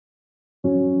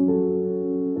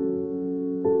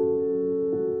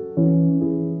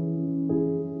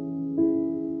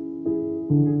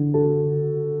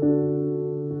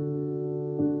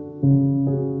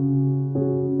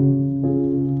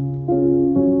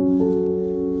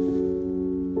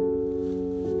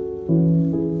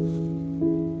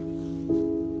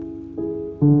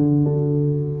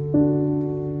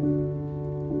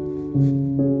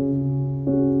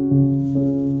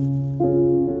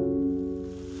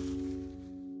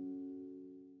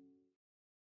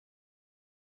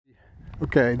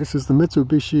Okay, this is the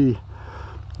Mitsubishi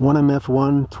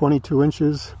 1MF1 22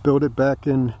 inches. Built it back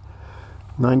in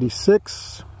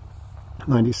 96,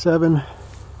 97.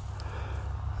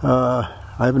 I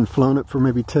haven't flown it for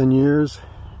maybe 10 years.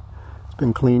 It's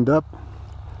been cleaned up.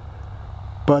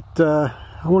 But I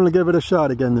wanted to give it a shot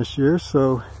again this year,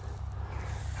 so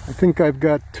I think I've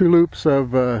got two loops of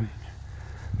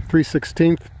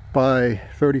 3/16 by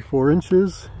 34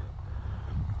 inches.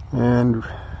 And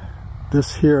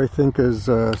this here I think is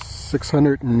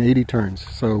 680 turns.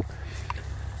 So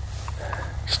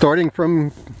starting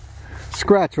from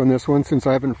scratch on this one, since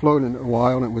I haven't flown in a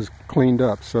while and it was cleaned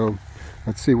up. So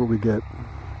let's see what we get.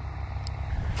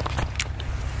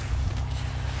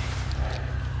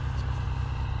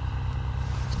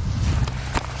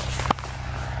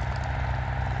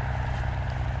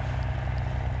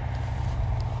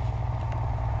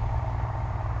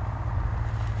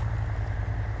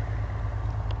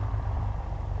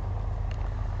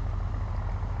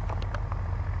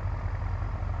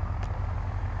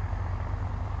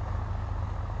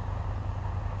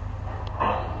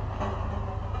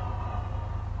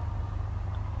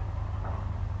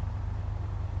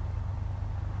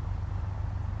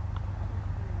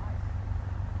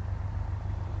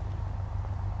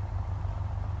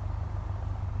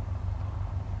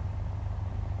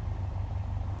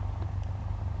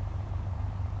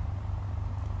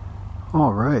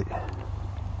 All right.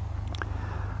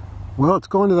 Well, it's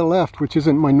going to the left, which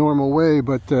isn't my normal way,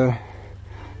 but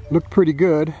looked pretty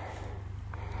good.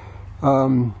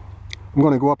 I'm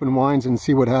going to go up in winds and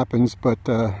see what happens, but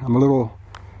I'm a little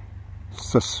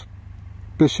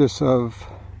suspicious of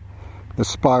the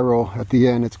spiral at the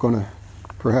end. It's going to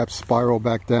perhaps spiral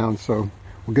back down, so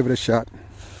we'll give it a shot.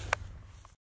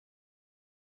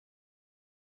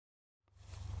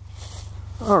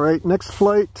 All right, next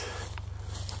flight.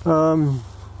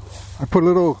 I put a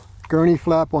little gurney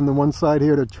flap on the one side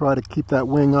here to try to keep that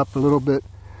wing up a little bit,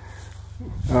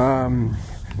 and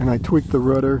I tweaked the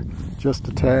rudder just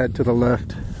a tad to the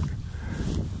left.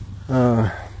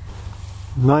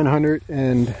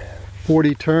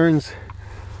 940 turns.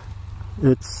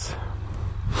 It's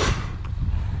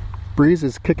breeze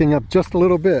is kicking up just a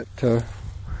little bit to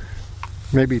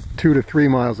maybe 2 to 3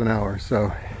 miles an hour,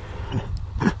 so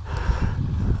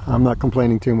I'm not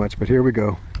complaining too much, but here we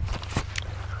go.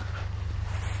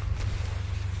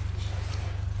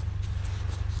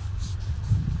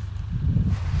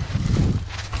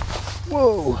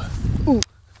 Whoa! Ooh.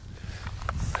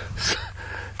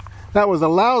 That was a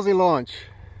lousy launch.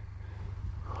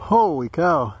 Holy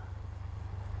cow.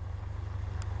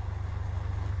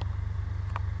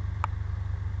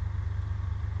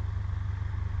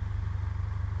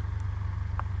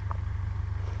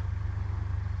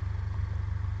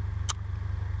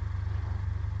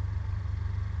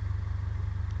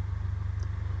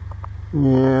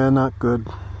 Yeah, not good.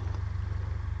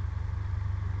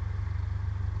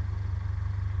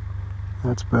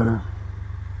 That's better.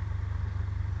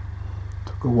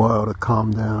 Took a while to calm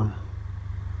down.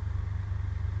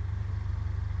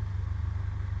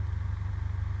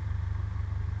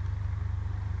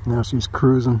 Now she's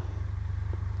cruising.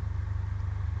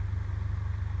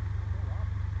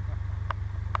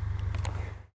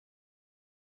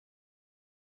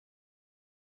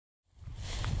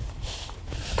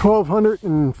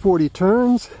 (1,240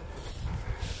 turns.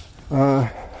 A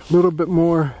little bit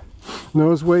more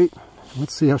nose weight.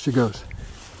 Let's see how she goes.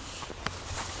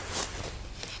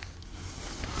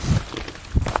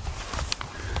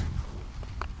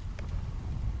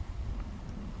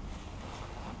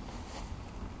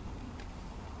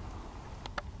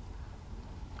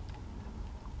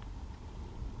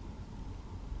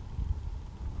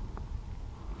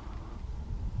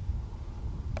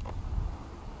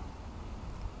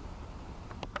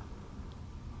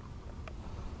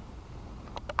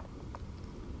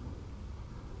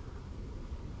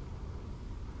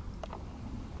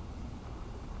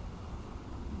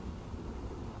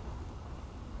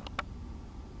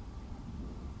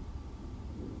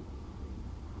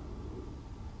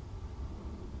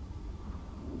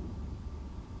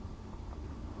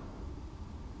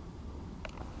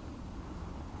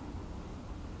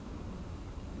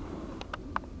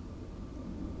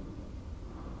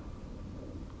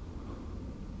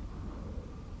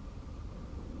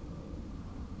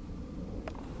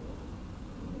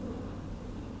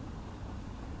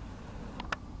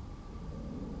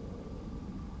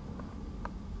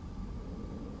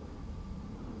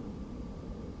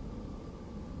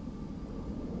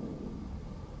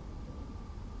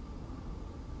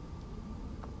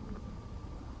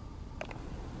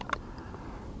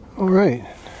 All right.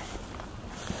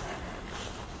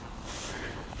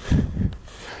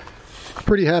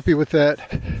 pretty happy with that.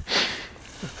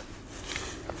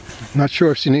 Not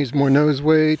sure if she needs more nose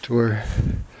weight or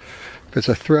if it's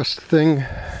a thrust thing.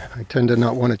 I tend to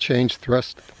not want to change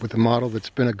thrust with a model that's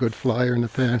been a good flyer in the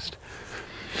past.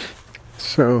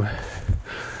 So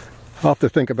I'll have to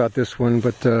think about this one,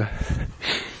 but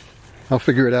I'll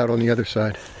figure it out on the other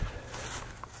side.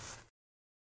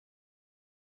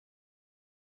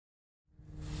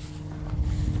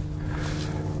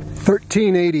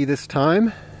 $13.80 this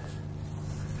time.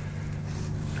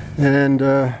 And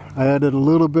I added a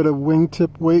little bit of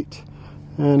wingtip weight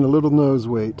and a little nose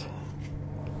weight.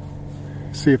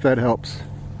 See if that helps.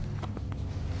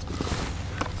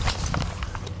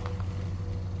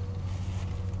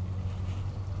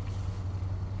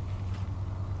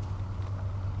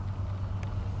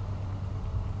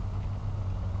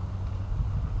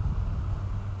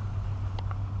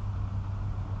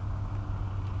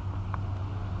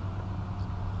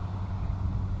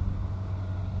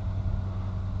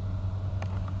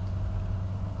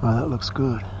 Oh, that looks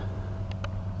good.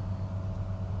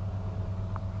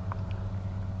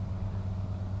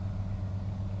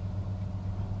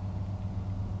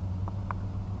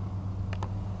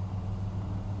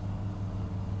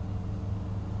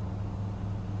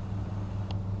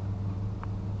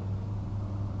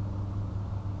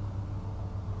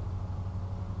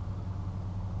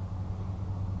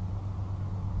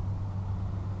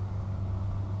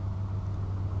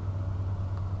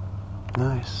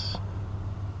 Nice.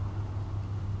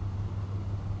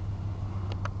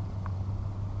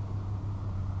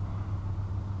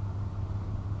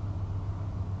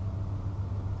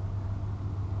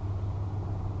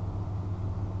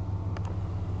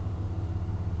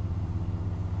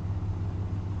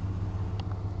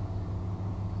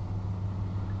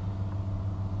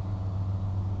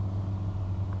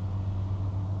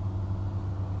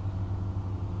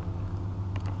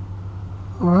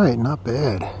 All right, not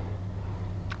bad.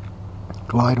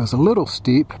 Glide was a little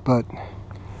steep, but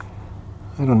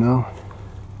I don't know.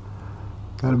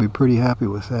 Gotta be pretty happy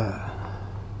with that.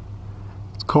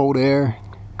 It's cold air,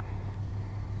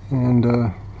 and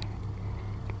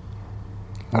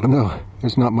I don't know.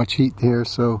 There's not much heat there,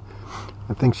 so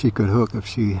I think she could hook if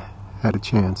she had a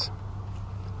chance.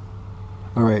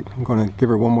 All right, I'm gonna give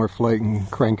her one more flight and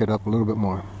crank it up a little bit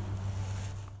more.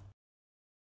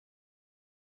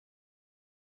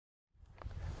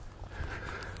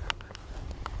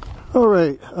 All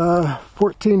right,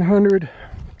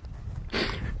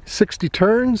 1,460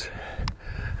 turns,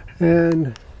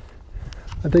 and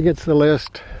I think it's the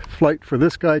last flight for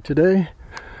this guy today,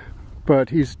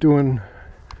 but he's doing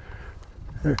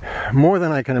more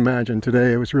than I can imagine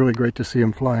today. It was really great to see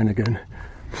him flying again.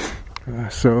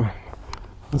 So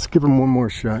let's give him one more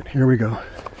shot. Here we go.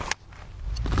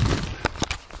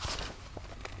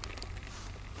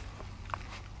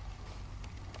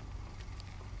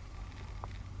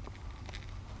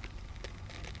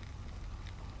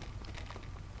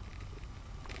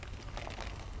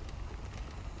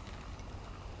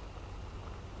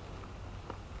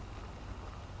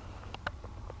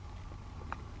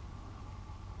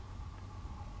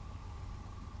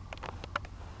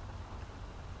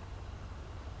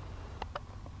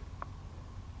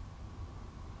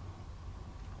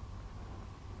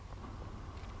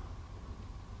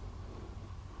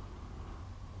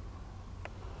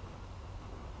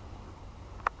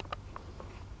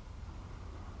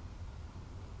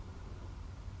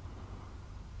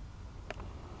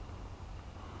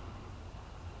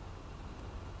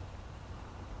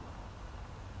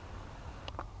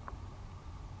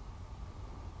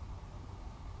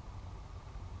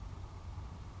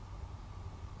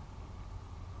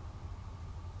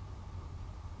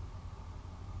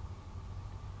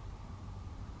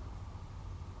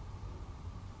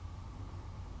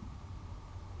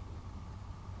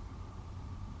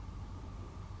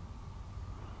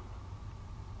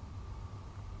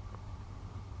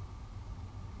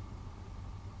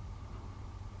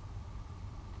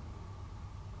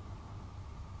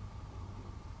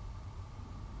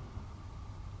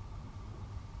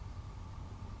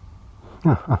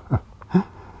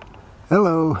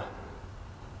 Hello.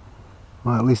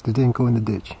 Well, at least it didn't go in the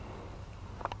ditch.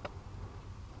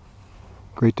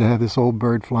 Great to have this old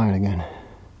bird flying again.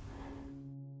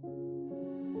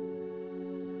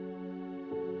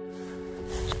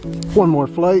 One more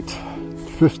flight,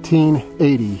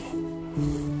 1580.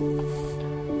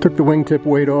 Took the wingtip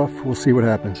weight off. We'll see what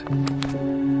happens.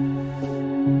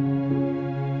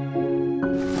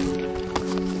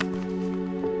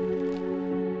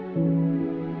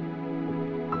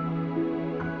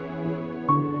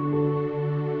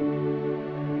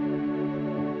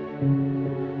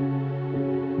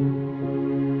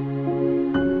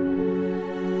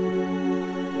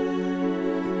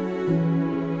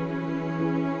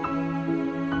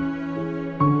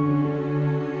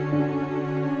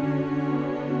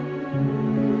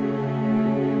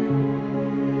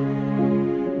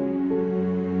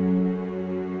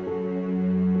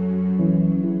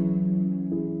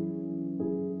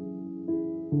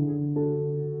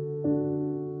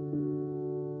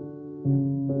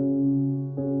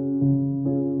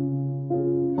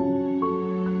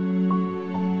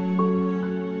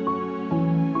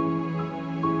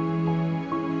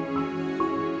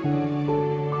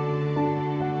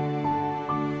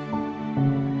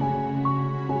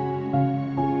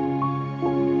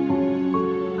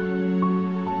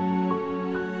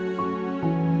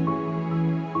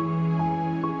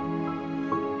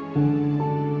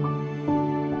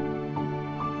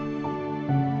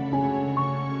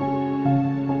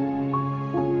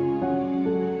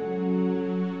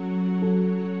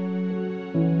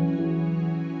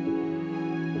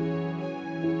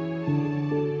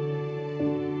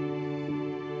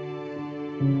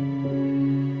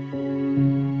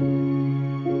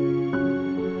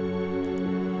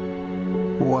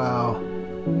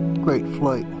 great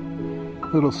flight. A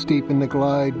little steep in the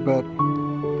glide, but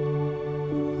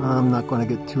I'm not going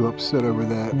to get too upset over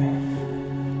that.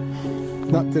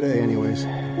 Not today anyways.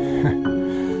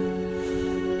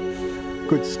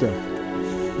 Good stuff.